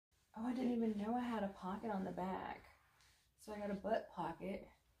I didn't even know I had a pocket on the back. So I got a butt pocket.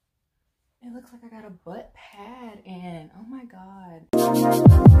 It looks like I got a butt pad in. Oh my God.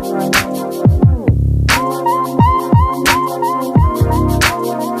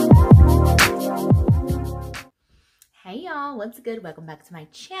 Hey y'all, what's good? Welcome back to my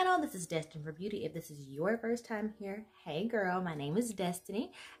channel. This is Destined4Beauty. If this is your first time here, hey girl, my name is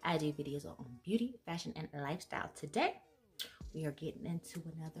Destiny. I do videos on beauty, fashion, and lifestyle. Today, we are getting into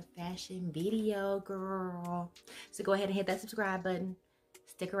another fashion video, girl. So go ahead and hit that subscribe button.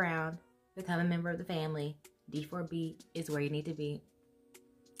 Stick around. Become a member of the family. D4B is where you need to be.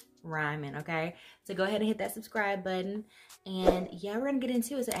 Rhyming, okay? So go ahead and hit that subscribe button. And yeah, we're gonna get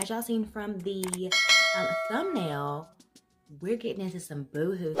into it. So as y'all seen from the thumbnail, we're getting into some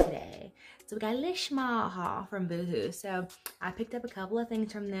Boohoo today. So we got a little small haul from Boohoo. So I picked up a couple of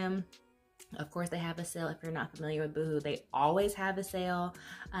things from them. Of course, they have a sale. If you're not familiar with Boohoo, they always have a sale.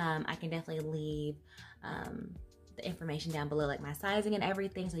 I can definitely leave the information down below, like my sizing and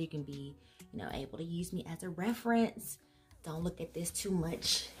everything, so you can be, you know, able to use me as a reference. Don't look at this too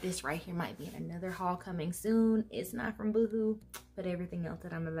much. This right here might be in another haul coming soon. It's not from Boohoo, but everything else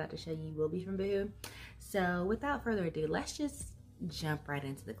that I'm about to show you will be from Boohoo. So without further ado, let's just jump right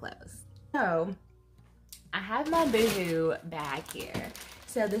into the clothes. So I have my Boohoo bag here.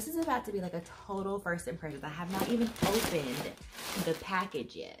 So this is about to be like a total first impression. I have not even opened the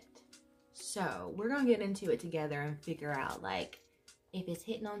package yet. So we're gonna get into it together and figure out like if it's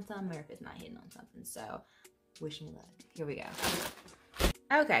hitting on something or if it's not hitting on something. So wish me luck. Here we go.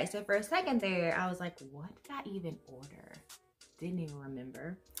 Okay, so for a second there, I was like, what did I even order? Didn't even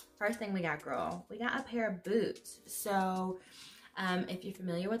remember. First thing we got, girl, we got a pair of boots. So if you're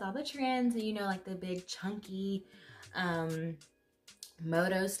familiar with all the trends, you know, like the big chunky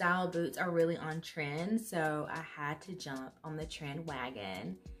moto style boots are really on trend. So I had to jump on the trend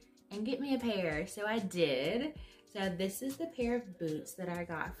wagon and get me a pair. So I did. So this is the pair of boots that I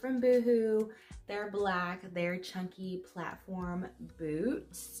got from Boohoo. They're black, they're chunky platform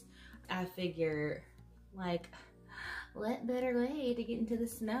boots. I figure, like, what better way to get into the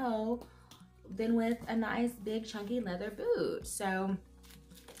snow than with a nice big chunky leather boot. So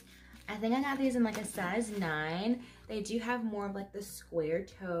I think I got these in like a size 9. They do have more of like the square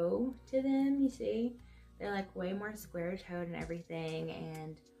toe to them, you see? They're like way more square toed and everything,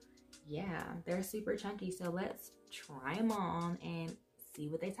 and yeah, they're super chunky. So let's try them on and see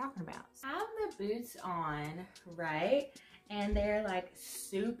what they're talking about. I have the boots on, right? And they're like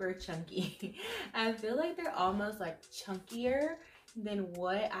super chunky. I feel like they're almost like chunkier than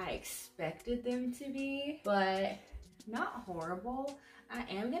what I expected them to be, but not horrible. I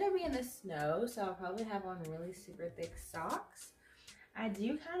am gonna be in the snow, so I'll probably have on really super thick socks. I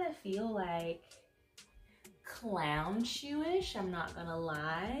do kind of feel like clown shoe-ish, I'm not gonna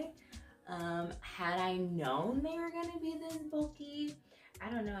lie. Had I known they were gonna be this bulky, I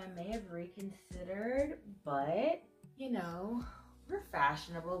don't know, I may have reconsidered, but you know, we're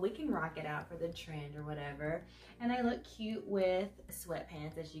fashionable. We can rock it out for the trend or whatever. And they look cute with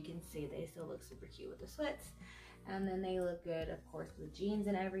sweatpants. As you can see, they still look super cute with the sweats. And then they look good, of course, with jeans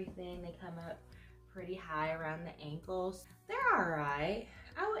and everything. They come up pretty high around the ankles. They're all right.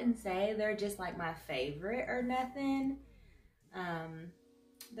 I wouldn't say they're just like my favorite or nothing.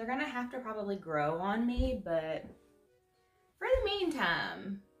 They're gonna have to probably grow on me, but for the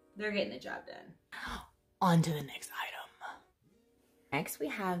meantime, they're getting the job done. On to the next item. Next, we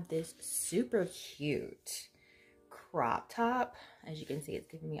have this super cute crop top. As you can see, it's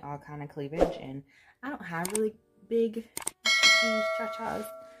giving me all kind of cleavage, and I don't have really big cha-chas,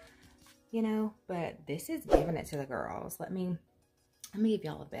 you know, but this is giving it to the girls. Let me give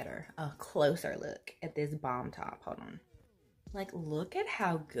y'all a closer look at this bomb top. Hold on. Like, look at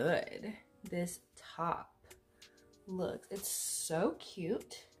how good this top looks. It's so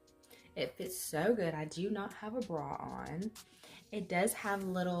cute. It fits so good. I do not have a bra on. It does have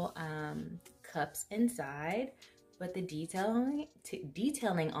little cups inside, but the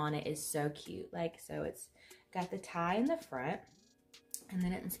detailing on it is so cute. Like, so it's got the tie in the front, and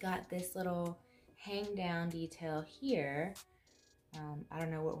then it's got this little hang down detail here. I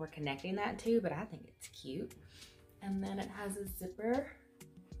don't know what we're connecting that to, but I think it's cute. And then it has a zipper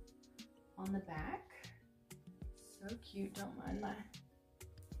on the back. So cute. Don't mind my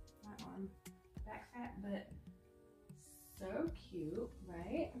arm back fat, but so cute,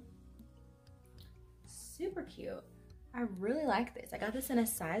 right? Super cute. I really like this. I got this in a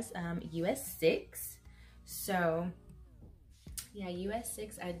size US 6. So yeah, US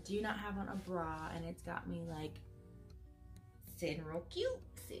 6. I do not have on a bra, and it's got me like sitting real cute,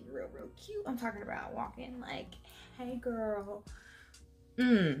 sitting real cute. I'm talking about walking like, hey girl.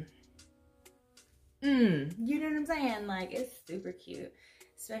 You know what I'm saying? Like, it's super cute.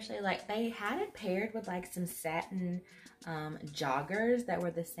 Especially, like, they had it paired with, like, some satin joggers that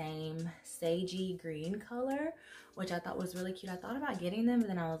were the same sagey green color, which I thought was really cute. I thought about getting them, but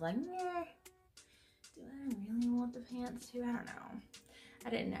then I was like, meh, do I really want the pants too? I don't know. I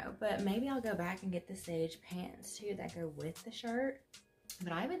didn't know, but maybe I'll go back and get the sage pants too that go with the shirt.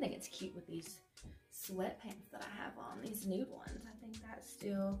 But I even think it's cute with these sweatpants that I have on, these nude ones. I think that's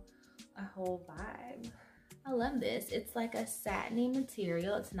still a whole vibe. I love this. It's like a satiny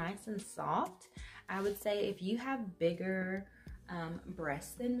material. It's nice and soft. I would say if you have bigger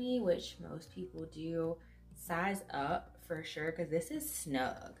breasts than me, which most people do, size up for sure, because this is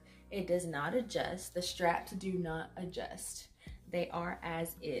snug. It does not adjust. The straps do not adjust. They are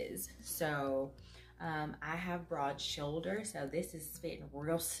as is. So I have broad shoulders, so this is fitting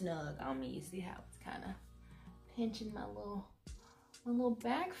real snug on me. You see how it's kind of pinching my little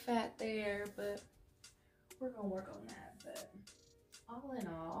back fat there, but we're gonna work on that. But all in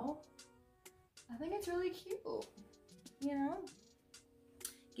all, I think it's really cute, you know?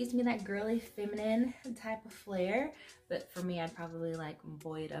 Gives me that girly feminine type of flair, but for me, I'd probably like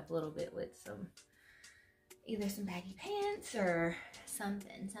buoy it up a little bit with either some baggy pants or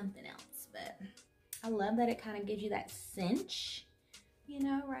something else. But I love that it kind of gives you that cinch, you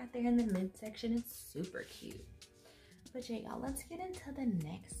know, right there in the midsection. It's super cute. But yeah, y'all, let's get into the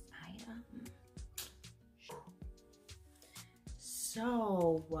next item.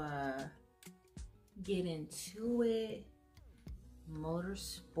 So, get into it.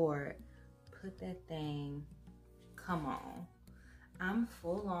 Motorsport, put that thing, come on. I'm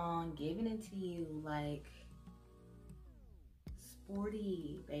full on giving it to you like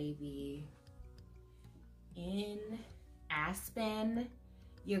sporty, baby. In Aspen,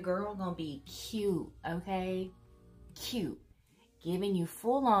 your girl gonna be cute, okay? Cute. Giving you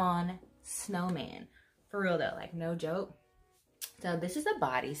full on snowman. For real though, like no joke. So this is a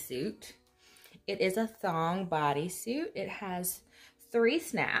bodysuit. It is a thong bodysuit. It has 3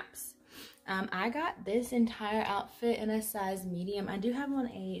 snaps. I got this entire outfit in a size medium. I do have on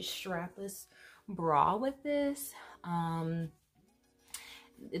a strapless bra with this.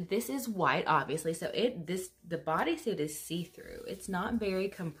 This is white, obviously, so the bodysuit is see-through. It's not very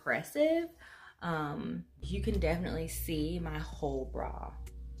compressive. You can definitely see my whole bra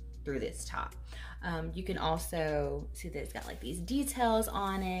through this top. You can also see that it's got like these details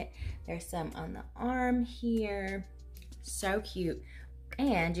on it. There's some on the arm here. So cute.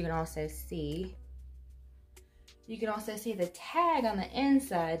 And you can also see the tag on the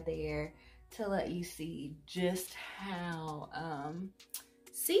inside there to let you see just how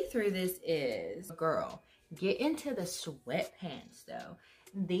see-through this is. Girl, get into the sweatpants though.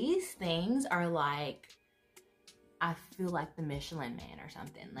 These things are like, I feel like the Michelin Man or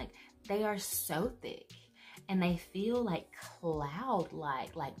something. Like, they are so thick and they feel like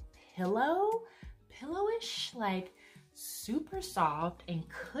cloud-like, like pillowish, like super soft and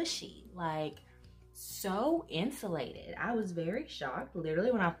cushy, like so insulated. I was very shocked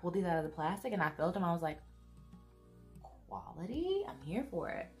literally when I pulled these out of the plastic and I felt them. I was like, quality, I'm here for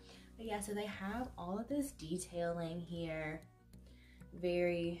it. But yeah, so they have all of this detailing here,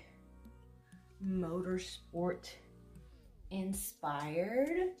 very motorsport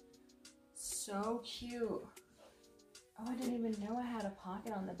inspired. So cute. Oh, I didn't even know I had a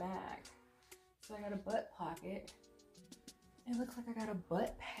pocket on the back. So I got a butt pocket. It looks like I got a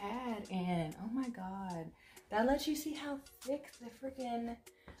butt pad in. Oh my god. That lets you see how thick the freaking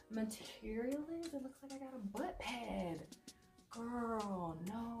material is. It looks like I got a butt pad. Girl,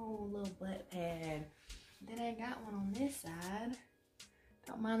 no little butt pad. Then I got one on this side.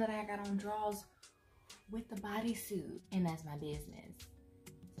 Don't mind that I got on drawers with the bodysuit. And that's my business.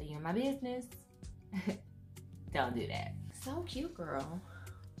 So you're my business. Don't do that. So cute, girl.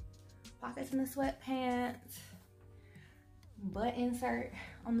 Pockets in the sweatpants. Butt insert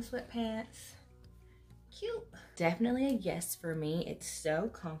on the sweatpants. Cute. Definitely a yes for me. It's so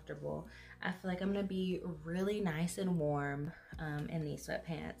comfortable. I feel like I'm gonna be really nice and warm in these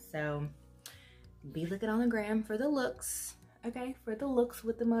sweatpants. So be looking on the gram for the looks. Okay, for the looks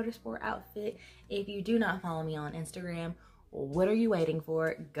with the motorsport outfit. If you do not follow me on Instagram, what are you waiting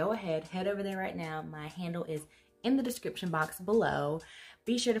for? Go ahead, head over there right now. My handle is in the description box below.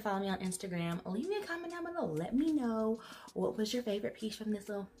 Be sure to follow me on Instagram. Leave me a comment down below. Let me know what was your favorite piece from this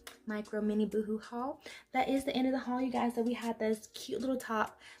little micro mini Boohoo haul. That is the end of the haul, you guys. So we had this cute little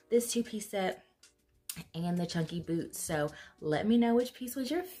top, this 2-piece set, and the chunky boots. So let me know which piece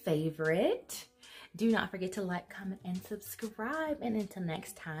was your favorite. Do not forget to like, comment, and subscribe. And until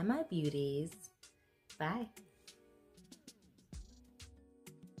next time, my beauties, bye.